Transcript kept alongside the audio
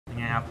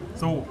นะครับ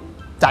สู้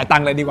จ่ายตัง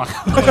ค์เลยดีกว่า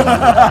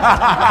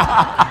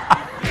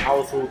เอา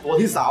สู่ตัว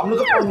ที่3แล้ว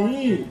ก็ตอน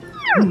นี้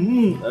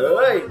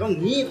ต้อง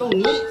งี้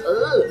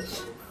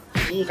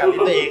การเ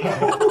ล่นเอง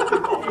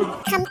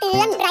คำเตื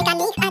อนรายการ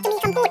นี้อาจจะมี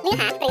คำพูดเนื้อ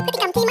หาหรือพฤติ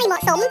กรรมที่ไม่เหมา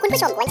ะสมคุณผู้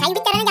ชมควรใช้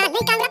วิจารณญาณใน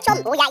การรับชม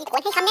ผู้ใหญ่คว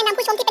รให้คำแนะนำ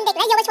ผู้ชมที่เป็นเด็กแ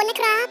ละเยาวชนนะ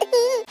ครับ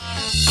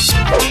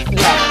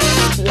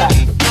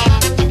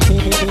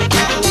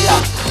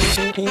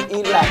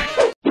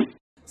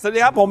สวัสดี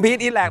ครับผมพีท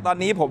อีทแลกตอน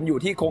นี้ผมอยู่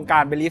ที่โครงกา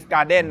รเบลีฟก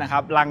าร์เด้นนะครั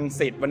บรัง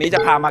สิตวันนี้จะ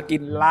พามากิ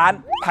นร้าน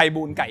ไพ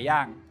บูลย์ไก่ย่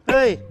างเ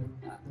ฮ้ย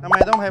ทำไม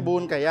ต้องไพบู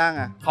ลย์ไก่ย่าง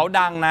อ่ะเขา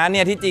ดังนะเ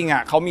นี่ยที่จริงอ่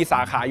ะเขามีส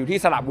าขาอยู่ที่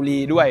สระบุรี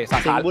ด้วยสา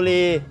ขาสิงห์บุ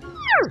รี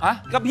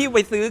ก็พี่ไป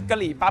ซื้อกะ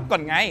หรี่ปั๊บก่อ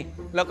นไง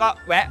แล้วก็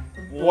แวะ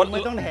วนไ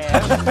ม่ต้องแถ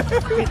ม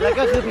ผิดแล้ว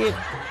ก็คือผิด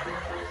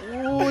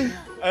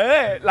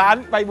ร้าน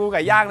ไพบูลย์ไ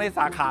ก่ย่างในส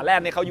าขาแรก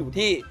เนี่ยเขาอยู่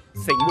ที่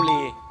สิงห์บุ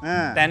รี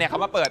แต่เนี่ยเขา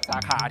มาเปิดสา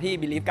ขาที่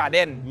บิลีฟการ์เ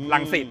ด้นรั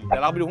งสิตเดี๋ย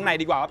วเราไปดูข้างใน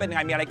ดีกว่าว่าเป็นยังไ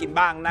งมีอะไรกิน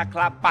บ้างนะค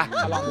รับไป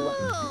มาลองดู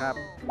ครับ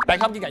แต่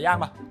ชอบกินไก่ย่าง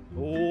ปะโ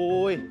อ้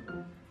ย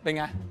เป็นไ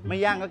งไม่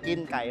ย่างก็กิน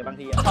ไก่บาง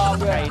ทีชอบ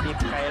ไก่ดิบ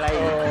ไก่อะไร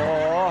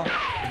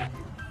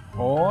โ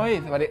อ้ย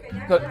สวัสดี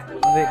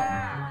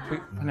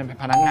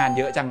พนักงานเ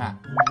ยอะจังอ่ะ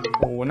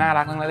โอ้น่า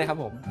รักทั้งนั้นเลยครับ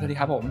ผมสวัสดี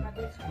ครับผ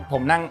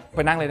มนั่งไป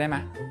นั่งเลยได้ไหม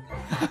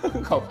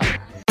ขอบคุณ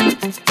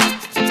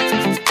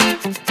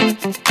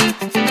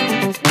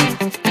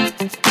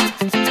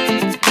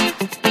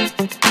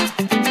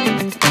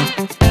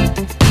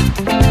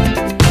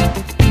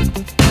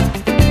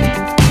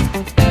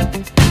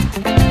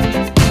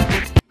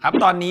ครับ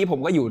ตอนนี้ผม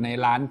ก็อยู่ใน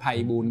ร้านไพ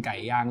บูลย์ไก่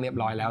ย่างเรียบ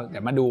ร้อยแล้วเดี๋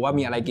ยวมาดูว่า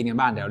มีอะไรกินกัน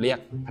บ้างเดี๋ยวเรียก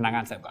พนักง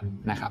านเสิร์ฟก่อน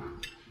นะครับ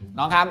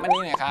น้องครับอันนี้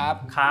หน่อยครับ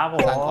ครับผ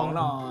มสั่งของ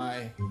หน่อย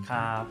ค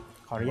รับ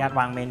ขออนุญาต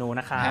วางเมนู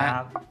นะครั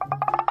บ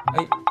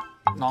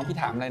น้องพี่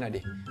ถามอะไรหน่อย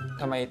ดิ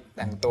ทำไมแ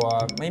ต่งตัว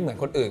ไม่เหมือน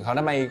คนอื่นเขา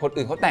ทำไมคน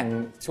อื่นเขาแต่ง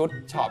ชุด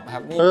ช็อปครั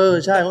บนี่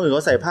ใช่คนอื่นเข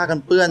าใส่ผ้ากัน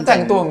เปื้อนแต่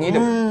งตัวอย่างนี้เ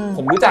ดี๋ยวผ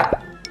มรู้จัก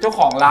เจ้าข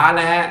องร้าน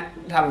นะฮะ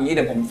ทำอย่างนี้เ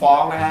ดี๋ยวผมฟ้อ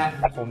งนะฮะ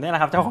ผมเนี่ยแหล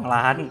ะครับเจ้าของ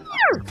ร้าน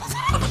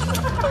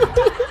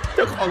เ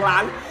จ้าของร้า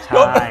นใ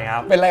ช่ครั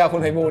บเป็นอะไรกับคุ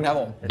ณไพบูลย์ครับ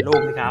ผมเป็นลูก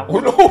สิครับ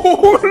ลู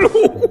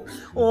ก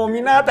โอ้มี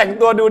หน้าแต่ง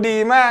ตัวดูดี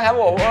มากครับ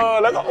ผม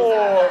แล้วก็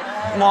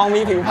มอง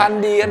มีผิวพรรณ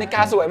ดีนาฬิก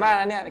าสวยมาก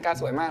นะเนี่ยนาฬิกา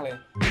สวยมากเลย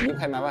ยืม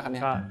ใครมาบ้างครับเ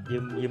นี่ยก็ยื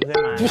มเพื่อน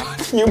มา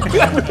ยืมเ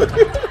พื่อน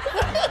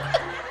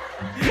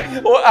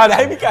ได้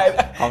พี่ไก่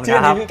ชื่อ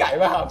นี้พี่ไก่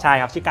ป่ะครับใช่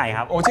ครับชื่อไก่ค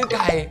รับชื่อไ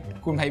ก่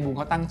คุณไพบูลย์เ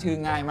ขาตั้งชื่อ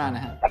ง่ายมากน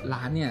ะฮะร้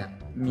านเนี่ย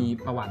มี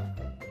ประวัติ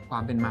ค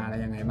วามเป็นมาอะไร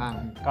ยังไงบ้าง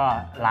ก็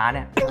ร้านเ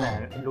นี่ยตั้งแต่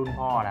รุ่น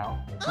พ่อแล้ว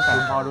ตั้งแต่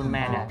รุ่นพ่อรุ่นแ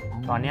ม่เนี่ย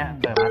ตอนนี้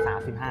เปิดมา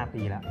35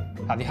 ปีแล้ว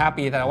35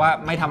 ปีแต่ว่า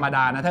ไม่ธรรมด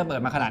านะถ้าเปิ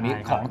ดมาขนาดนี้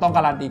ของต้องก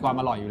ารันตีความ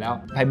อร่อยอยู่แล้ว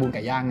ไพบูลย์ไ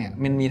ก่ย่างเนี่ย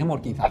มันมีทั้งหมด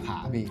กี่สาขา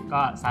พี่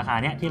ก็สาขา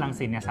เนี่ยที่รัง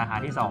สิตเนี่ยสาขา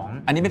ที่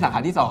2อันนี้เป็นสาขา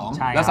ที่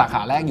2แล้วสาข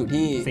าแรกอยู่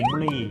ที่สิงห์บุ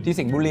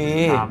รี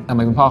ทำไ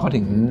มคุณพ่อเขา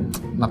ถึง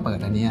มาเปิด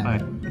อันนี้เปิ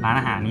ดร้าน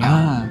อาหารนี้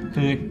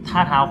คือถ้า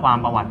เท้าความ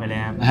ประวัติไปเล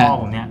ยพ่อ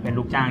ผมเนี่ยเป็น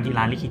ลูกจ้างที่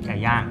ร้านลิขิตไก่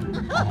ย่าง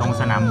ตรง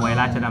สนามมวย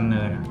ราชดำเ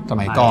นินส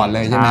มัยก่อนเล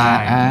ยใช่ไหม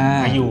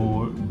มาอยู่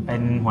เป็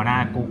นหัวหน้า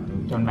กุ๊ก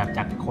จนแบบจ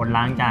ากคน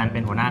ล้างจานเป็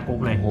นหัวหน้ากุ๊ก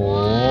เลย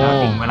แล้ว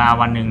ถึงเวลา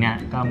วันหนึ่งเนี่ย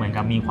ก็เหมือน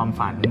กับมีความ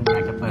ฝันอย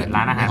ากจะเปิดร้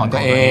านอาหารของตั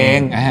วเอง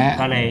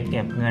ก็เลยเ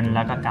ก็บเงินแ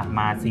ล้วก็กลับม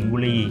าสิงห์บุ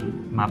รี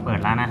มาเปิด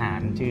ร้านอาหาร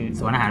ชื่อ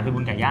สวนอาหารไพบู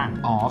ลย์ไก่ย่าง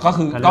ก็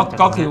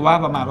คือว่า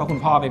ประมาณว่าคุณ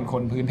พ่อเป็นค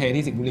นพื้นเพ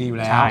ที่สิงห์บุรีอยู่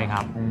แล้วใช่ค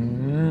รับ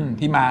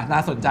ที่มาน่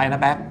าสนใจน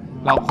ะแป๊บ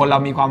เรา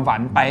มีความฝั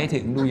นไปถึ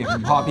งดูอย่างคุ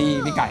ณพ่อ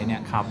พี่ไก่เนี่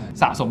ย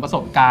สะสมประส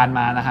บการณ์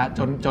มานะฮะ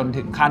จน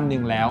ถึงขั้นหนึ่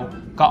งแล้ว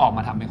ก็ออกม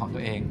าทำเป็นของตั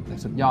วเองแต่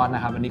สุดยอดน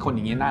ะครับวันนี้คนอ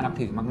ย่างนี้น่านับ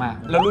ถือมาก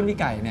ๆแล้วรุ่นพี่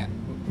ไก่เนี่ย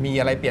มี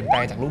อะไรเปลี่ยนแปล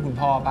งจากรุ่นคุณ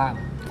พ่อบ้าง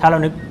ถ้าเรา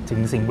นึกถึง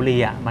สิงห์บุรี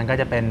อ่ะมันก็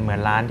จะเป็นเหมือ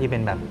นร้านที่เป็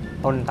นแบบ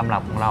ต้นตำรั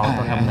บของเรา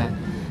ต้นกำเนิด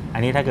อั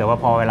นนี้ถ้าเกิดว่า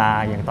พอเวลา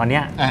อย่างตอนเนี้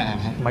ย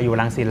มาอยู่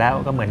รังสิตแล้ว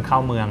ก็เหมือนเข้า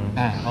เมือง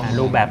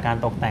รูปแบบการ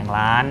ตกแต่ง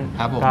ร้าน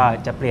ก็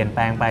จะเปลี่ยนแป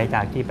ลงไปจ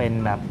ากที่เป็น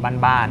แบบ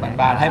บ้าน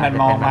ให้มัน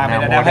มองมาเป็น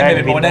แนวให้เ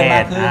ป็นโมเดิร์นม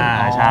ากขึ้น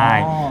ใช่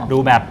ดู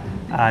แบบ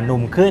หนุ่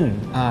มขึ้น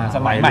ส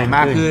มัยใหม่ม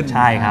ากขึ้นใ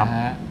ช่ครับ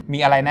มี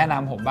อะไรแนะน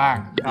ำผมบ้าง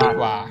ดี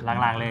กว่า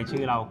หลักๆเลย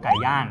ชื่อเราไก่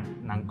ย่าง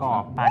หนังกรอ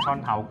บปลาช่อน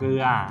เผาเกลื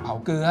อ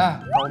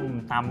ต้ม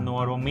ตำนัว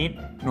รวมมิตร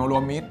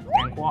แก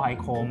งคั่วหอย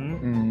ขม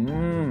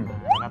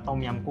แล้วต้ม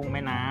ยำกุ้งแ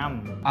ม่น้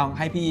ำเอาใ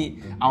ห้พี่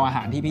เอาอาห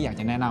ารที่พี่อยาก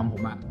จะแนะนำผ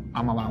มเอ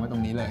ามาวางไว้ตร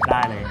งนี้เลยไ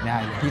ด้เลย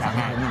พี่สั่งใ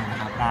ห้ผมหน่อยนะ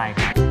ครับได้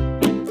ครับ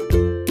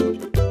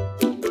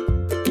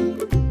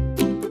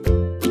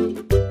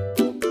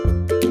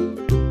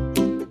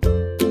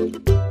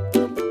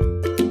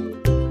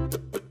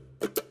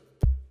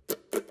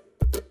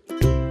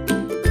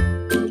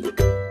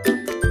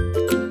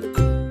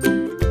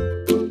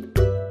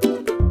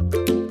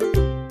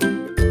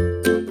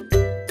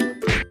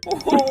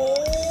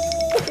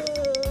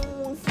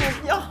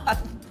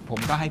ผ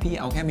มก็ให้พี่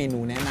เอาแค่เมนู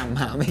แนะนำม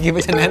าไม่คิดว่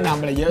าจะแนะนำ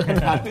อะไรเยอะข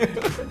นาดนี้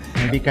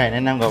พี่ไก่แน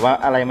ะนำกับว่า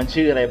อะไรมัน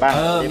ชื่ออะไรบ้าง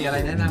มีอะไร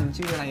แนะนำ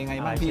ชื่ออะไรยังไง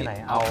บ้างพี่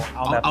เ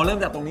อาเริ่ม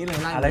จากตรงนี้เลย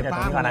อะไรจากตร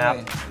งนี้ก่อนนะครับ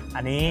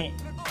อันนี้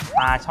ป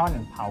ลาช่อน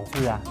เผาเก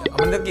ลือ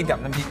มันเลือกกินกับ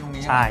น้ำพริกตรง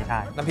นี้ใช่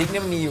น้ำพริกเนี่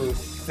ยมันมีอยู่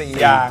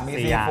4 อย่างมี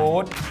ซีฟู้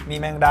ดมี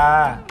แมงดา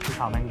เ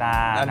ผาแมงดา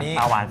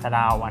ปลาหวานสะเด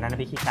าอันนั้นน้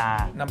ำพริกขี้กา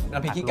น้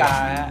ำพริกขี้กา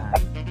ฮะ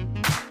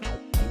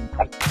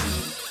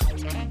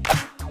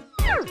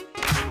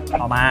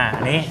ต่อมา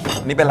อัน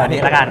นี้เป็นอะไร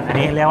นี่ละกันอัน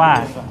นี้เรียกว่า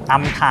ต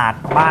ำถาด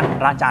บ้าน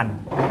ระจัน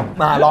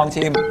มาลอง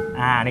ชิม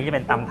อันนี้จะเ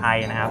ป็นตำไทย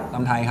นะครับต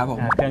ำไทยครับผม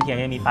เครื่องเคียง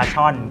จะมีปลา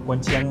ช่อนกวน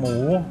เชียงหมู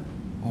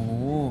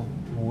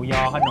หมูย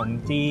อขนม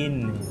จีน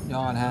ย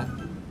อดฮะ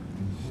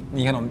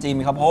มีขนมจีน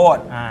มีข้าวโพด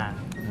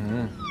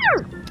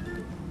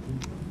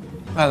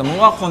แต่สมม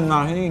ติว่าคนมา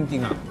ที่นี่จริ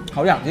งๆอ่ะเข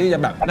าอยากที่จะ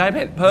แบบได้เ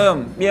ผ็ดเพิ่ม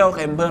เปรี้ยวเ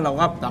ค็มเพิ่มเรา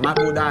ก็สามารถ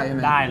พูดได้ใช่ไหม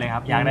ได้เลยครั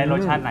บอยากได้รส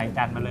ชาติไหน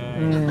จัดมาเลย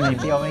ไม่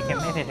เปรี้ยวไม่เค็ม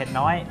ไม่เผ็ด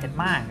น้อยเผ็ด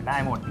มากได้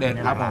หมดเด็ด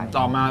ครับผม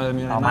ต่อมาเลย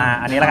มีต่อมา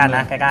อันนี้แล้วกันน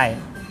ะใกล้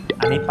ๆ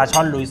อันนี้ปลาช่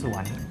อนลุยสว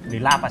นหรื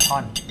อลาบปลาช่อ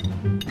น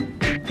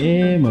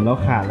เหมือนเรา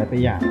ขาดอะไรไป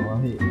อย่างวะ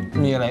พี่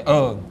มีอะไร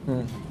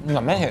เหมื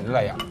อนไม่เห็นอะไ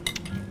รอ่ะ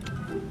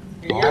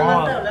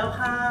แล้ว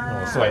ค่ะ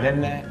สวยแ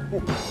น่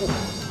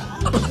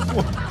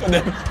ๆกระเด็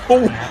นพุ่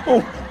ง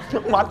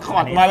มัดคอ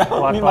ร์ดมาแล้ว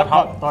นี่ตัว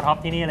ท็อป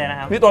ที่นี่เลยนะ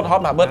ครับนี่ตัวท็อป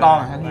แบบเบอร์ตอง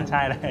ใ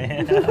ช่เลย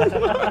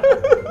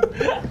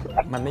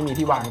มันไม่มี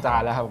ที่วางจา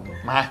นแล้วครับ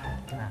มา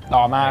ต่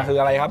อมาคือ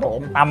อะไรครับผม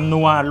ตำ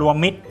นัวรวม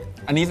มิตร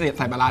อันนี้ใ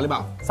ส่ปลาร้าหรือเปล่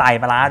าใส่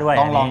ปลาร้าด้วย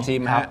ต้องลองชิ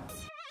มครับ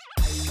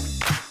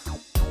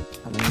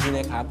อันนี้พี่เ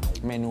ล็กครับ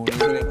เมนูนี้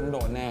พี่เล็กต้องโด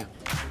นแน่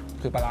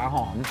คือปลาร้าห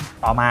อม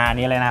ต่อมา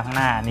นี้เลยนะข้าง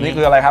หน้านี่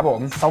คืออะไรครับผม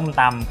ส้ม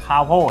ตำข้า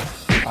วโพด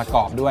ประก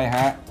อบด้วยฮ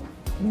ะ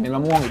มีม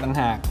ะม่วงอีกต่าง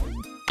หาก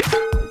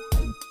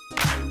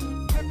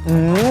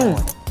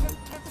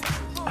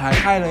หาย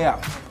ไข้เลยอ่ะ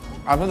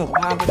เอาสุข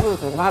ภาพ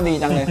สุขภาพดี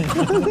จังเลย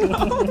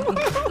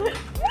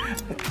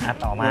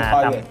ต่อมา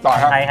ต่อ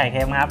ไข่เ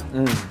ค็มครับ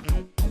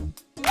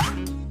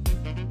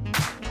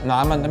น้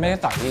ำมันจะไม่ได้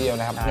ใสทีเดียว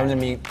นะครับเราจะ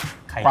มี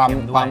ความ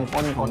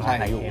ข้นของไ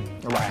ข่อยู่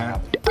อร่อยครั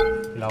บ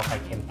เราไข่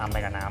เค็มตำไป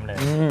กับน้ำเลย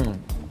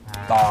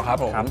ต่อครับ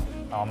ผม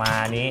ต่อมา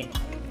นี้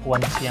กวน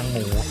เชียงห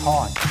มูทอ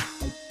ด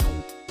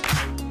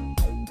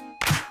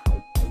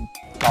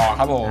ต่อค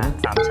รับผม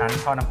3 ชั้น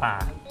ทอดน้ำปลา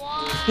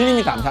ที่นี่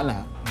มี3 ชั้นเหรอ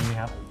มี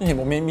ครับเห็น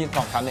ผมมี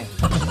2 ชั้นเอง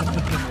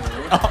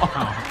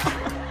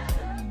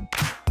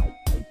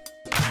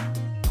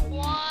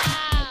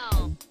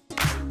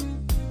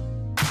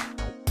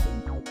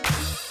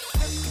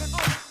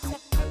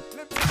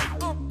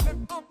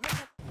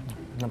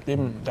น้ำจิ้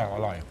มแจ่วอ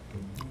ร่อย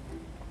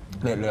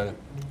เดือดเลย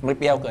ไม่เ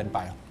ปรี้ยวเกินไป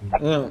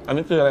อัน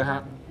นี้คืออะไรฮะ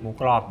หมู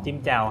กรอบจิ้ม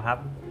แจ่วครับ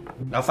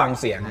แล้วฟัง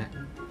เสียงฮะ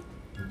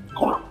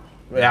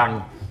ยัง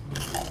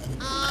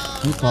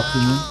นี่กรอบจ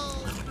ริง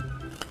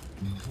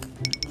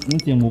นี่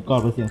เสียงหมูกรอ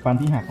บหรือเสียงฟัน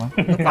ที่หักวะ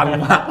ฟัน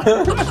มาก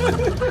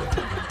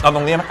เราต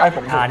รงนี้มาใกล้ผ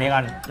มนี่ก่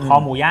อนคอ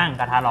หมูย่าง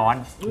กระทะร้อน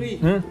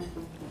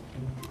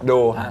ดู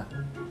ฮะ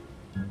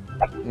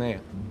นี่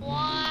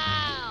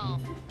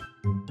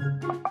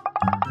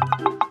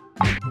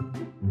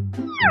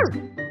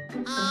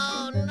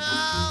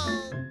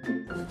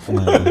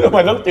ทำไม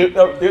ต้องจืด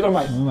ทำไม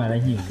ไม่มาอะไร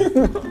หิว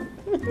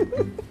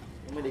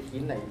ไม่ได้กิ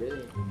นไหนเลย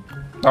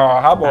ต่อ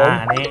ครับผม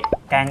อันนี้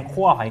แกง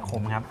คั่วหอยข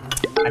มครับ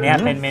อันนี้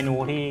เป็นเมนู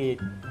ที่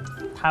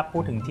ถ้าพู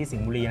ดถึงที่สิ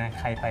งห์บุรีนะ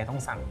ใครไปต้อง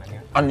สั่งอั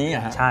นนี้อ่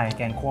ะฮะใช่แ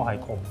กงคั่วหอย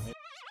ขม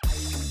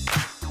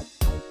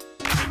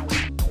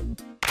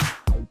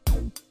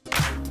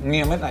นี่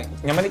ยังไม่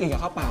ได้กินกับ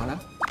ข้าวเปล่านะ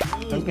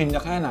ต้องกินจ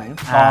ะแค่ไหน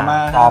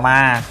ต่อมา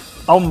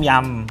ต้มย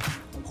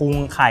ำพุง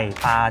ไข่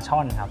ปลาช่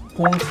อนครับ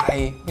พุงไข่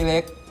พี่เล็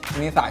ก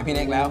มีสายพี่เ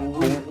ล็กแล้ว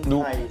ดู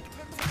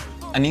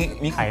อันนี้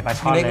มีไข่ปลา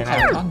ช่อนเลยน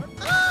ะ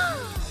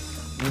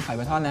มีไข่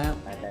ปลาช่อนนะ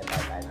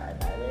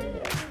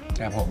แ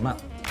ต่ผมอ่ะ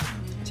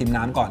ชิม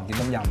น้ำก่อนกิน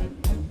ต้มยำ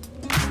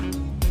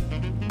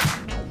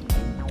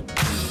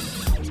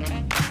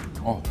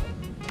โอ้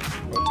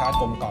รสชาติ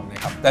กลมกล่อมเลย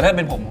ครับแต่ถ้าเ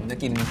ป็นผมจะ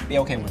กินเปรี้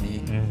ยวเค็มกว่านี้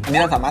อันนี้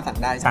เราสามารถสั่ง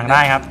ไ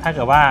ด้ครับถ้าเ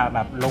กิดว่าแบ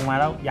บลงมา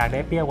แล้วอยากได้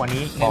เปรี้ยวกว่า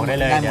นี้บอกได้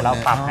เลยเดี๋ยวเรา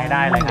ปรับให้ไ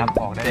ด้เลยครับ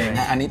บอกได้เลย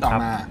อันนี้ต่อ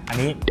มาอัน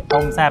นี้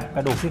ต้มแซ่บกร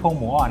ะดูกซี่โครง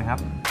หมูอ่อนครับ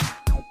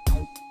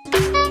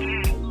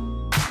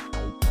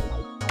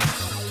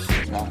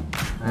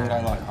อ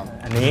ร่อยครับ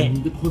อันนี้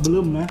คุยเ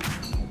ริ่มนะ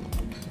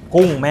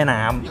กุ้งแม่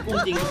น้ำ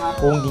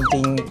กุ้งจริ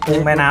งๆกุ้ง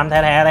แม่น้ำแ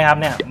ท้ๆเลยครับ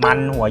เนี่ยมัน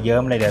หัวเยิ้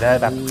มเลยเดี๋ยวถ้า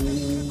แบบ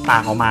ตา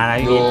กออกมาแล้ว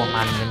ดู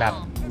มันแบบ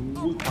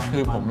คื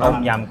อผมต้ม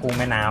ยำกุ้ง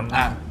แม่น้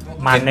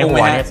ำมันในหั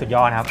วเนี่ยสุดย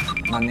อดครับ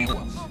มันในหั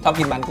วชอบ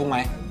กินมันกุ้งไหม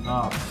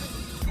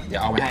เดี๋ย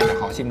วเอาไปให้แต่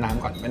ขอชิมน้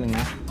ำก่อนแป๊บนึงน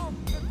ะ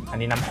อัน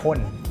นี้น้ำข้น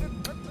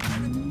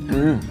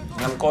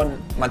น้ำข้น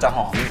มันจะห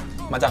อม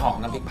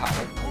น้ำพริกเผา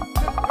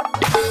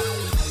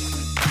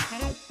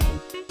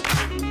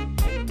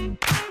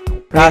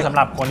ถ้าสำห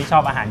รับคนที่ชอ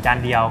บอาหารจาน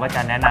เดียวก็จ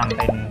ะแนะนำเ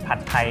ป็นผัด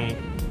ไทย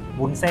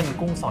วุ้นเส้น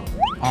กุ้งสด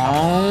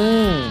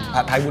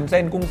ผัดไทยวุ้นเ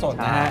ส้นกุ้งสด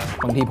นะฮะ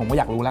บางทีผมก็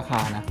อยากรู้ราคา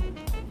นะ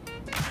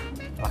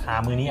ราคา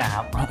มื้อนี้อะค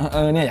รับ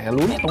เนี่ยอยากจะ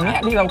รู้เนี่ยตรงนี้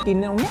ที่เรากิน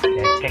เนี่ยตรงนี้เ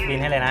ดี๋ยวเช็คบิล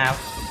ให้เลยนะครับ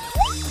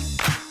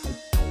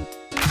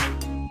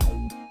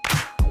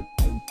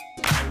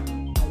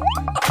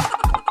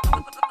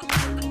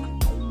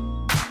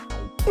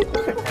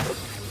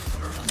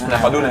เดี๋ยว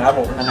ขอดูหน่อยครับ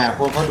ผมขนาดค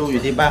นเขาดูอ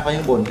ยู่ที่บ้านเขา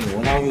ยังบ่นถึง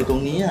เราอยู่ตร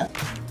งนี้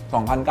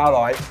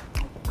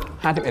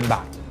2,951 บ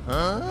าท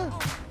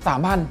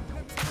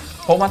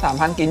3,000พกมา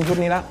 3,000 กินชุด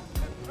นี้แ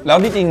ล้ว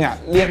ที่จริงอ่ะ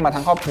เรียกมา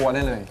ทั้งครอบครัวไ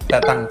ด้เลยแต่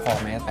ตังค์พอ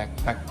ไหมแต่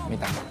มี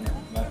ตังค์เนี่ย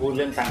มาพูดเ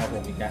รื่องตังค์กับผ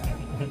มอีกแล้ว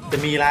จะ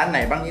มีร้านไหน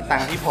บ้างที่ตั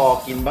งค์ที่พอ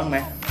กินบ้างไหม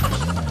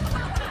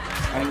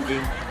จริ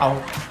งเอา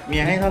เมี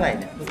ยให้เท่าไหร่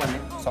เนี่ยทุกวัน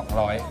นี้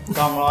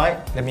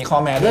200เดี๋ยวมีข้อ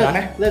แม้ด้ เลิ วย กไหม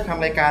นะเลิกท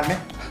ำรายการไหม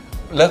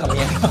เลิกกับเ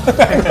มีย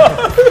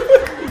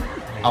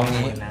เอา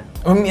งี้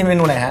มีเม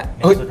นูไหนฮะ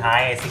สุดท้าย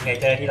ซิกเน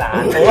เจอร์ที่ร้าน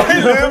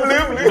ลื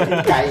ม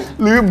ไก่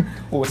ลืม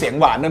โอ้เสียง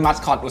หวานด้วยมัส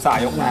คอตอุตส่า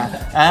ห์ยกมา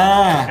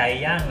ไก่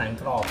ย่างหนัง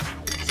กรอบ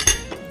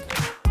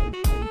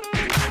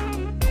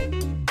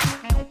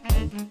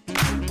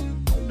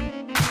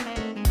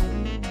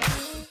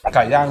ไ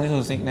ก่ย่างนี่คื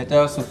อซิกเนเจอ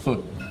ร์สุด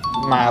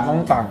ๆมาต้อง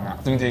สั่งอ่ะ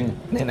จริง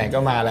ๆไหนๆก็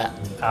มาแล้ว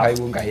ไป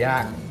บุญไก่ย่า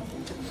ง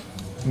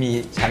มี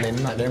ชาเลน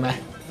จ์หน่อยได้ไหม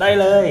ได้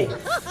เลย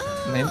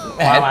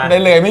ได้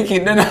เลยไม่คิ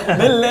ดด้วยนะ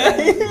ได้เลย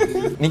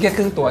นี่แค่ค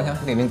รึ่งตัวใช่ไห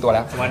ม1 ตัวแ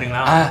ล้วตัว 1แ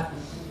ล้ว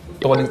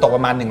ตัว 1ตกป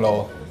ระมาณ1 โล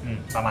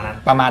ประมาณนั้น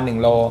ประมาณ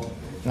1 โล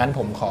งั้นผ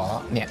มขอ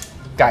เนี่ย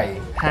ไก่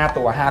5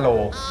 ตัว 5 โล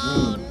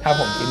ถ้า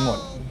ผมกินหมด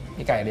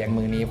พี่ไก่เลี้ยง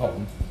มือนี้ผม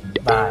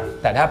ได้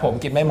แต่ถ้าผม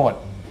กินไม่หมด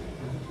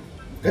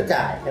ก็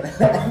จ่ายกัน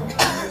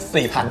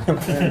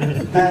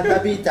4,000ถ้า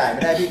พี่จ่ายไ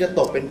ม่ได้พี่ก็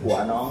ตกเป็นผัว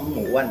น้องห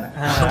มูอ้วนนะ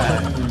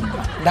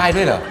ได้ด้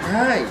วยเหรอใ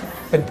ช่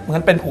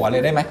งั้นเป็นผัวเล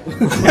ยได้ไหม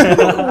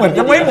เหมือนจ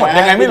ะไม่หมด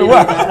ยังไงไม่รู้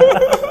อ่ะ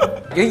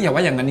อย่าว่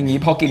าอย่างนั้นอย่างนี้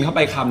พอกินเข้าไป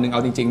คำหนึ่งเอ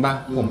าจริงๆป่ะ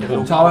ผ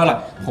มชอบว่าอะไร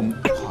ผม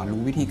ขอ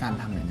รู้วิธีการ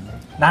ทำหน่อย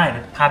ได้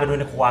พาไปดู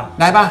ในครัว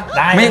ได้ป่ะ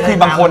ไม่คือ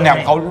บางคนเนี่ย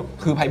เขา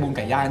คือไพบูลย์ไ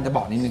ก่ย่างจะบ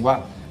อกนิดนึงว่า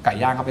ไก่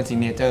ย่างเขาเป็นซิก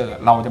เนเจอร์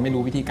เราจะไม่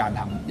รู้วิธีการ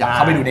ทำอยากเ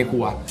ข้าไปดูในค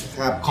รัว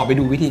ขอไป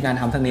ดูวิธีการ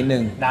ทำสักนิดนึ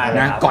ง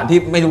นะก่อนที่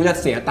ไม่รู้จะ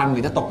เสียตังค์หรื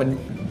อจะตกเป็น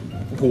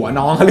ผัว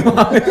น้องหรือเป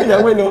ล่ายั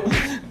งไม่รู้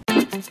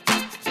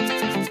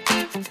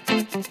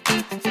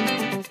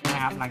นะ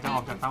ครับหลังจากอ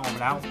อกจากเตาอบ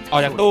แล้วออ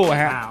กจากตู้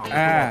ฮะ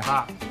ก็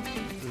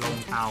ลง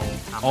เตา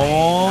ทำ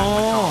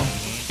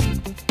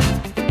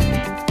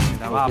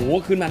แต่ว่าโอ้โห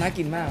ขึ้นมาน่า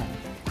กินมาก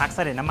พักเส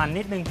ด็จน้ำมัน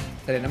นิดนึง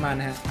เสด็จน้ำมัน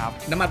นะฮะครับ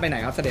น้ำมันไปไหน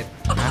ครับเสด็จ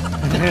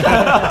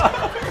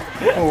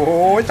โอ้โห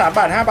3 บ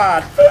าท 5 บา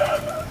ท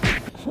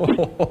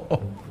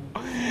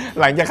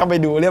หลังจากเข้าไป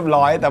ดูเรียบ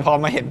ร้อยแต่พอ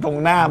มาเห็นตรง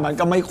หน้ามัน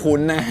ก็ไม่คุ้น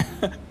นะ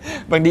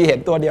บางทีเห็น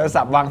ตัวเดียว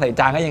สับวางใส่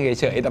จานก็ยัง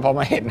เฉยๆแต่พอ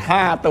มาเห็น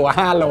5 ตัว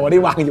 5 โล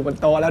ที่วางอยู่บน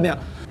โต๊ะแล้วเนี่ย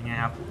ยังไง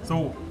ครับ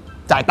สู้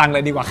จ่ายตังค์เล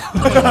ยดีกว่า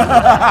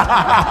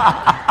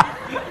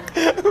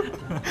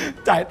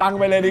จ่ายตังค์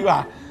ไปเลยดีกว่า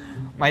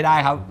ไม่ได้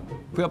ครับ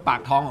เพื่อปา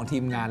กท้องของที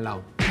มงานเรา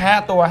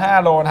5 ตัว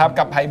 5 โลนะครับ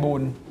กับไพบู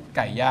ลย์ไ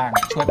ก่ย่าง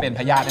ช่วยเป็น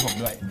พยานให้ผม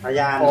ด้วยพ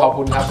ยานขอบ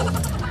คุณครับผม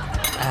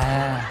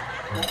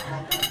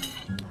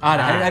เ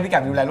ดี๋ยวให้พี่ไก่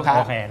ดูแลลูกค้า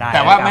แ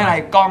ต่ว่าไม่ไร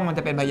กล้องมันจ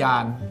ะเป็นพยา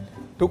น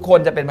ทุกคน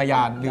จะเป็นพย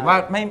านหรือว่า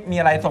ไม่มี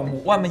อะไรส่งหมู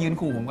อ้วนมายืน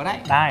ขู่ผมก็ได้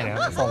เดี๋ยว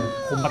ส่ง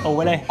คุมประตูไ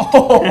ว้เลย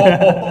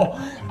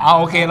เอา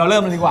โอเคเราเริ่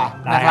มเลยดีกว่า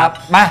นะครับ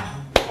มา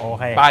โอ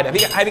เคไปเดี๋ยว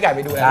ให้พี่ไก่ไ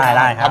ปดู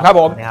ได้ครับ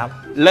ผม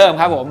เริ่ม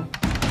ครับผม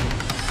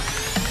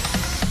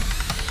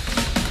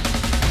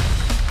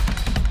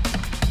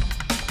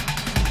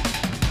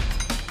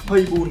ไพ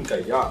บูลย์ไก่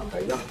ย่า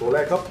งตัวแร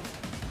กครับ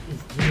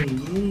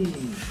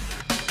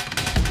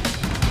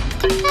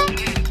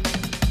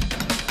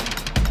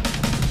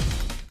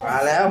มา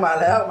แล้ว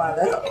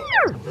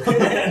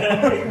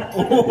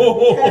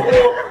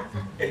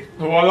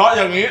หัวเราะอ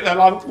ย่างนี้แต่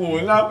ตอนขู่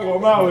น่ากลัว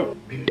มากเลย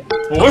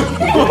โอ้ย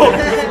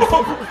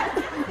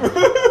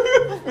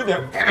ไม่เดี๋ย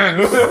ว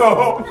รู้สึก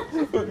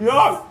สุดย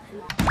อด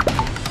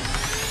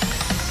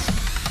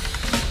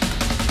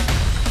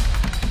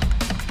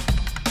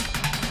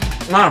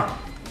มา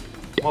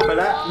หมดไป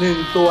แล้ว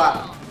1 ตัว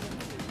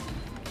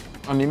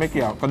อันนี้ไม่เ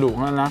กี่ยวกระดูก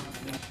นั่นนะ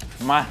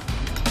มา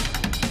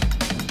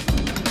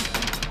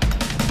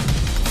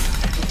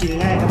กิน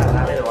ง่ายขนาด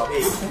นั้นเลยเหรอวะ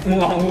พี่มึง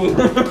ลองดู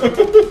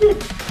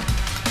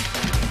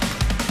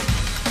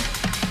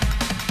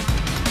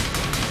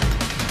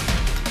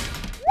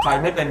ใคร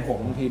ไม่เป็นผม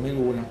บางทีไม่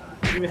รู้นะ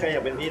ไม่มีใครอย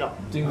ากเป็นพี่หรอก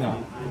จริงเหรอ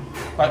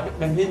เ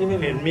ป็นพี่ที่ไม่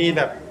เห็นมีแ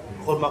บบ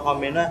คนมาคอม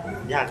เมนต์ว่า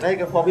อยากได้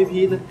กระเพาะ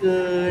พี่เหลือเกิ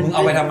นมึงเอ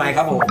าไปทำไมค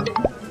รับผม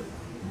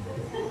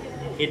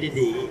คิด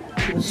ดี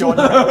ๆจน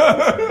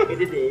คิด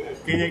ดี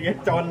ๆกินอย่างเงี้ย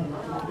จน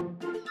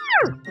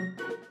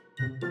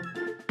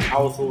เอ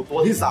าสู่ตัว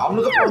ที่3แ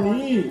ล้วก็ตัว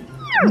นี้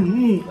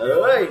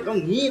ต้อง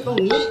งี้กัน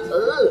ลิ้น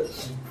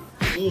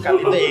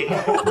ตัวเอง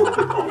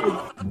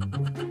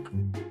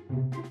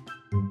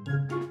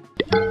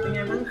เป็นไง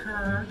บ้างคะ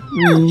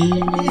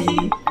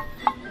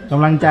ก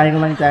ำลังใ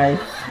จ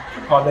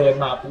พอเดิน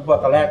มาปุ๊บ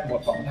ตอนแรกหม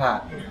ด2 ถาด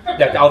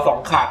อยากจะเอา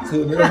2 ขาดคื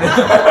นนี่เลย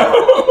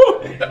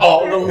ออก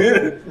ตรงนี้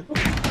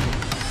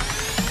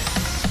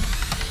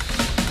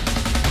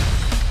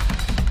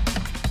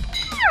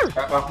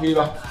รักพี่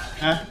ป่ะ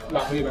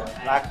รักพี่ป่ะ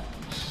รัก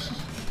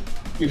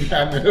กินแท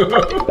นเลย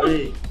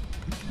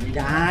ไม่ไ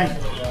ด้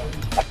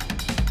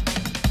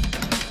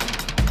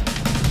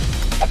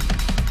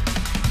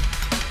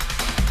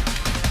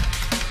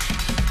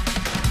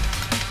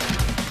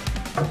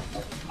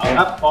เอาค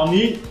รับตอน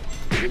นี้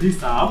ตัวที่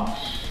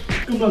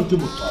3กำลังจะ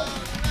หมดไป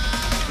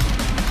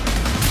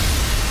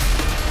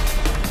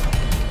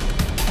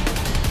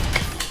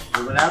หม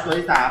ดไปแล้วตัว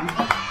ที่3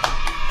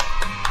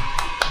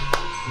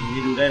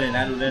นี่ดูได้เลยน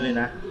ะ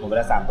หมดไปแ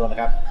ล้ว3 ตัวนะ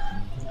ครับ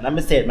อันนั้นเ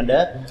ป็นเศษมันเด้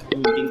อ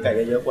กินไก่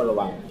เยอะๆควรระ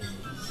วัง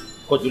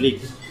กรดยูริก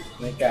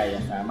ในไก่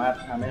สามารถ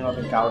ทำให้เราเ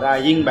ป็นเกาได้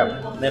ยิ่งแบบ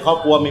ในครอบ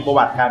ครัวมีประ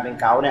วัติการเป็น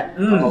เกาเนี่ย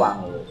ต้องระวัง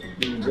เลย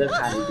เลือก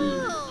ทานดี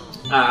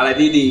ๆ อะไร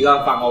ที่ดีก็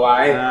ฟังเอาไว้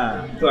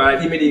ส่วนอะไร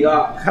ที่ไม่ดีก็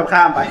ข้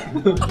ามไป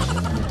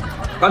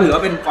ก็ถือว่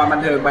าเป็นความบัน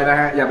เทิงไปนะ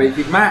ฮะอย่าไป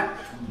คิดมาก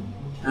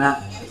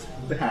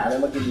ไปหาอะไร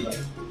มากินดีกว่า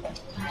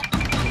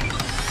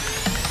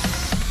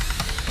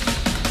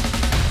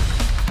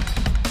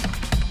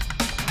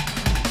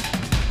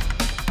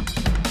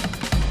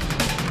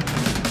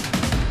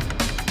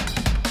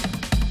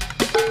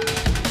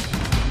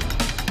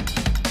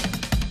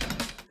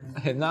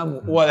เห็นหน้าหมู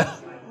อ้วนแล้ว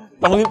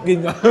ต้องรีบกิน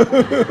ก่อน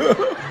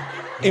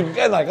อิ่มแ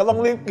ค่ไหนก็ต้อง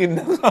รีบกินน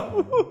ะครับ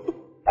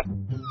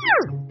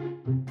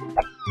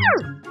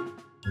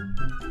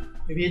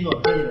พี่หนวด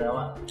เพิ่มอีกแล้ว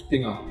อ่ะจริ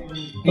งเหรอ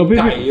กิน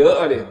ไก่เยอะ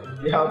อ่ะดิ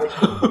เดี๋ยว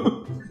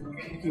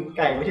กินไ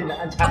ก่ไม่ใช่นะ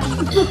อันชัน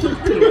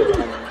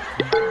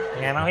ยั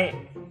งไงบ้างพี่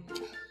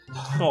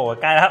โอ้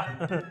ใกล้แล้ว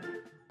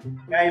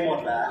ใกล้หมด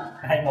แล้ว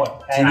ใกล้หมด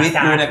ชีวิต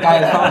อยู่ในใกล้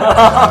แล้ว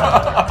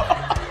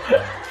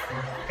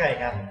ไก่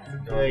ครับ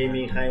เคย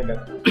มีใครแบบ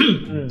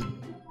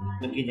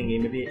มันกินอย่างนี้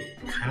ไหมพี่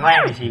ครั้งแรก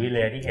ในชีวิตเล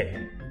ยที่เห็น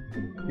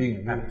จริง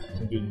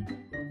จ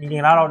ริ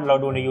งแล้วเรา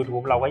ดูใน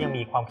YouTube เราก็ยัง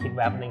มีความคิดแ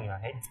วบนึงอ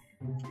ยู่เฮ้ย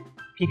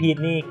พี่พีท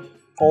นี่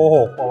โกห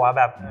กบอกว่า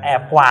แบบแอ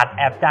บกวาดแ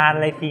อบจานอ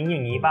ะไรทิ้งอย่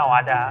างนี้เปล่าว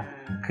ะจะ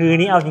คือ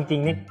นี่เอาจริ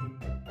งๆนี่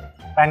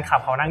แฟนคลับ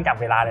เขานั่งจับ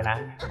เวลาเลยนะ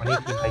วันนี้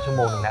กินไปชั่วโ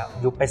มงนึงแล้ว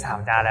ยุบไป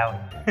3 จานแล้ว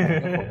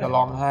ผมจะ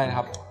ร้องไห้ค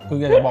รับคือ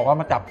อยากจะบอกว่า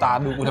มาจับจาน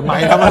ดูกูทำไม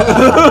ครับ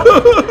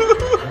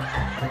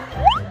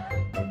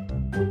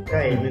ไ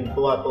ก่1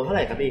 ตัวเท่าไห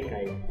ร่ครับพี่ไก่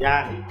ย่า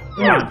ง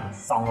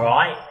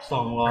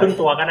200ครึ่ง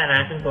ตัวก็ได้น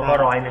ะครึ่งตัวก็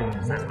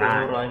100สั่งได้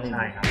ใ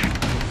ช่ครับ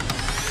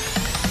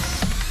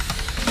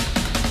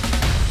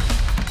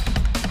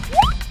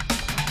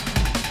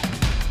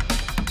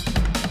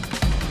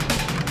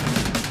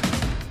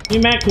นี่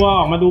แม่ครัวอ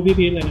อกมาดูพี่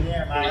พีทเลยเนี่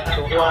ยมา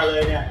ทั้งครัวเล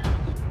ยเนี่ย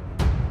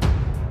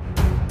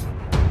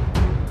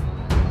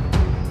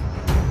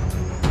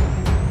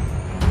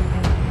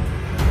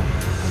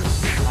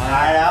ต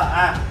ายแล้ว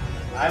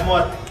ตายหม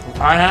ด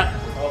ตายฮะ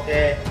โอเค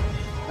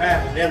แม่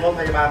ผมเรียกรถ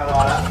พยาบาลมารอ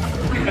แล้ว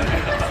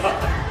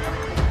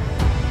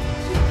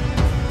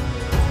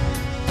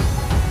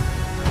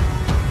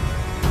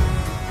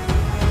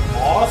ข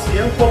อเสี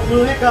ยงปรบมื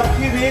อให้กับ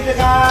พี่พีทนะ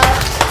ครับ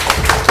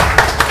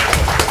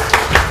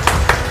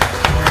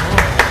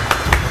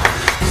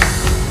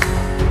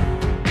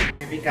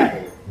พี่ไก่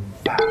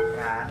ฝาก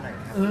ร้านหน่อย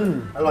ครับ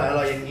อ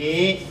ร่อยอย่าง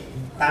นี้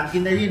ตามกิ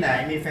นได้ที่ไหน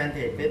มีแฟนเพ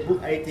จ Facebook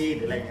IG ห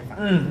รืออะไรเงี้ยครับ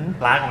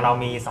ร้านของเรา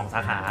มี2 ส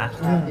าขา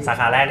สา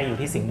ขาแรกเนี่ยอยู่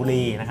ที่สิงห์บุ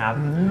รีนะครับ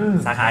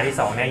สาขาที่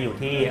2เนี่ยอยู่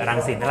ที่รัง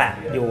สิตนั่นแหละ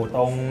อยู่ต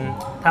รง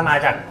ถ้ามา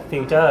จากฟิ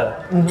วเจอร์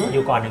อ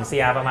ยู่ก่อนถึงเซี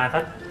ยประมาณสั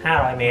ก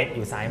500 เมตรอ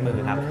ยู่ซ้ายมือ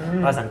ครับ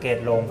ก็สังเกต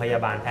โรงพยา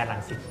บาลแพทย์รั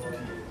งสิต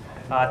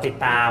ก็ติด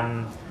ตาม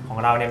ของ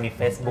เราเนี่ยมี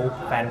Facebook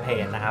แฟนเพ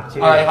จนะครับชื่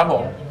ออะไรครับผ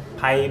ม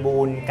ไพบู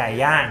ลย์ไก่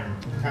ย่าง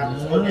ครับ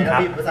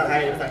ภาษาไท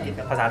ยภาษาอังกฤษ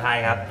ภาษาไทย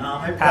ครับ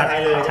ภาษาไทย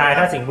เลยใช่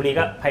ถ้าสิงห์บุรี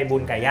ก็ไพบู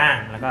ลย์ไก่ย่าง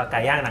แล้วก็ไก่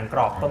ย่างหนังกร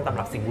อบต้นตำ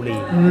รับสิงห์บุรี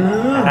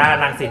แต่ถ้า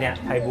รังสิตเนี่ย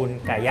ไพบูลย์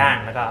ไก่ย่าง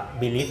แล้วก็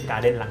บิลิฟกา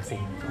ร์เด้นรังสิ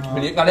ต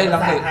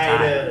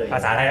ภา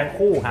ษาไทยทั้ง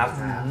คู่ครับ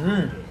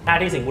ถ้า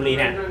ที่สิงห์บุรี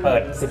เนี่ยเปิ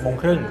ด 10 โมง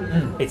ครึ่ง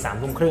ปิด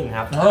 3 ทุ่มครึ่งค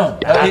รับ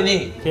แล้วที่นี่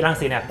ที่รัง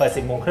สิตเนี่ยเปิด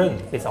 10 โมงครึ่ง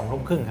ปิด 2 ทุ่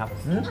มครึ่งครับ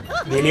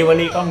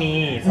Delivery ก็มี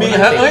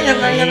ฮะยัง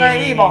ไง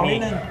นี่บอกนิด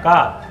นึงก็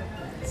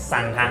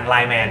สั่งทางไล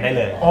น์แมนได้เ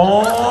ลย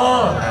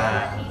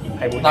ไ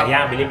พบูลย์ไก่ย่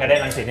างบิลิฟการ์เด้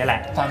นรังสิตนี่แหล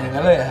ะสั่งอย่าง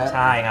นั้นเลยฮะใ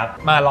ช่ครับ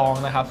มาลอง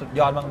นะครับสุด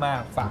ยอดมาก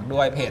ๆฝากด้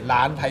วยเพจร้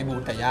านไพบู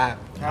ลย์ไก่ย่าง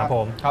ครับผ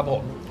มชอ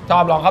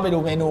บลองเข้าไปดู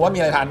เมนูว่ามี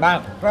อะไรทานบ้าง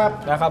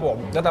นะครับผม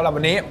แล้วสำหรับ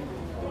วันนี้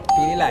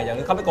พีทแหลกอย่า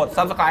ลืมเข้าไปกด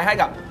Subscribe ให้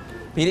กับ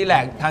พีทแหล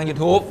กทาง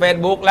YouTube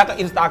Facebook แล้วก็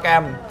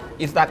Instagram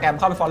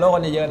เข้าไป follow กั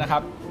นเยอะๆนะครั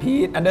บพี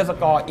ท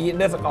_eat_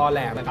แห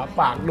ลกนะครับ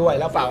ฝากด้วย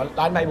แล้วฝาก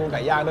ร้านไพบูลย์ไ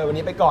ก่ย่างด้วยวัน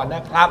นี้ไปก่อนน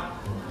ะครับ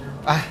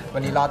วั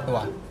นนี้รอดตัว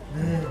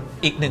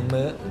อีก1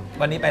 มื้อ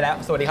วันนี้ไปแล้ว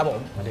สวัสดีครับผม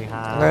สวัสดีค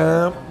รั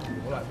บ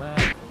อร่อยมาก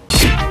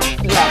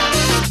แหลก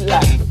พีแหล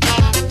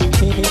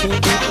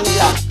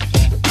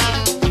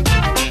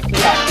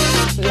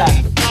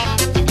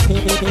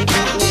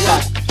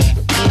ก